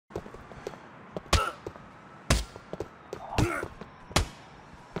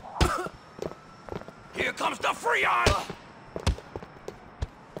Here comes the Freon!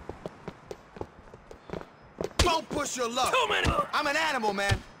 Don't push your luck. 2 minutes! I'm an animal,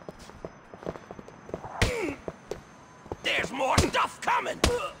 man. There's more stuff coming!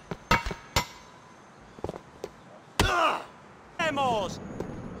 Amos!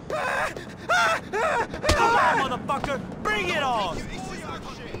 Come on, motherfucker! Bring it on!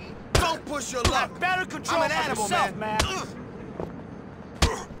 Don't push your luck. Better control I'm an animal, yourself, man.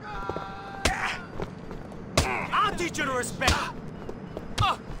 I'll teach you to respect.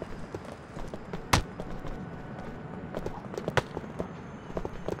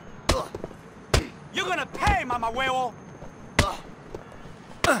 You're gonna pay, Mama Huevo!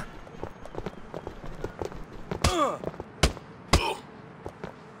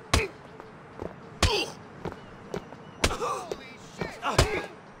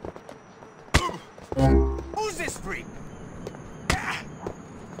 Who's this freak?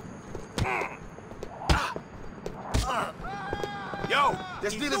 Yo,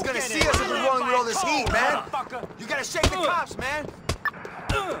 this dealer's gonna see us if we're rolling with all this heat, man. You gotta shake the cops, man.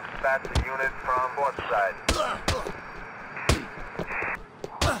 That's the unit from both sides.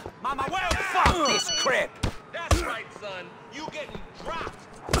 Mama Huevo, fuck this crib! That's right, son. You getting dropped.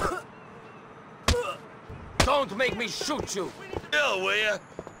 Don't make me shoot you. Still, will ya?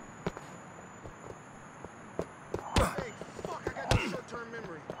 Hey, fuck, I got no short-term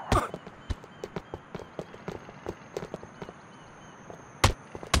memory.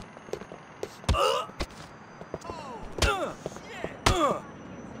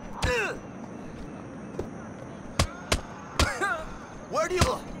 Where do you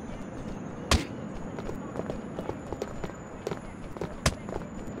look?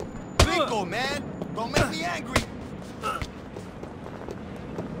 Rico, man! Don't make me angry!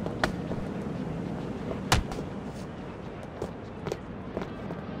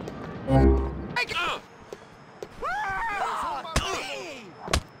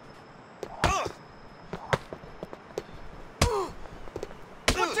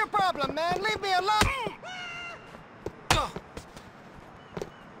 What's your problem, man? Leave me alone!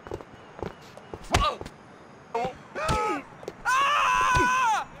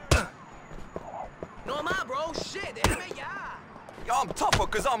 No más, bro. Shit, déjame ya. Yo, I'm tougher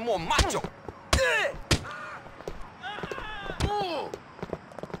because I'm more macho.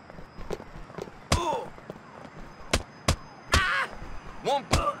 One.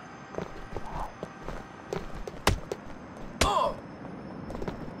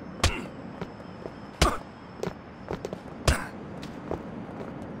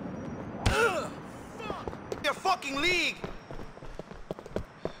 Your fucking league.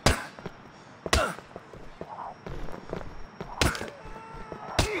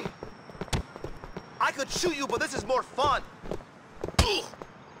 I could shoot you, but this is more fun.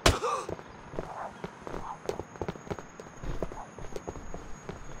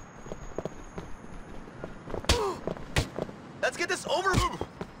 Let's get this over.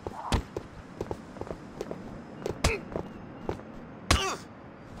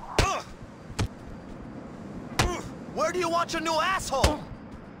 Where do you want your new asshole?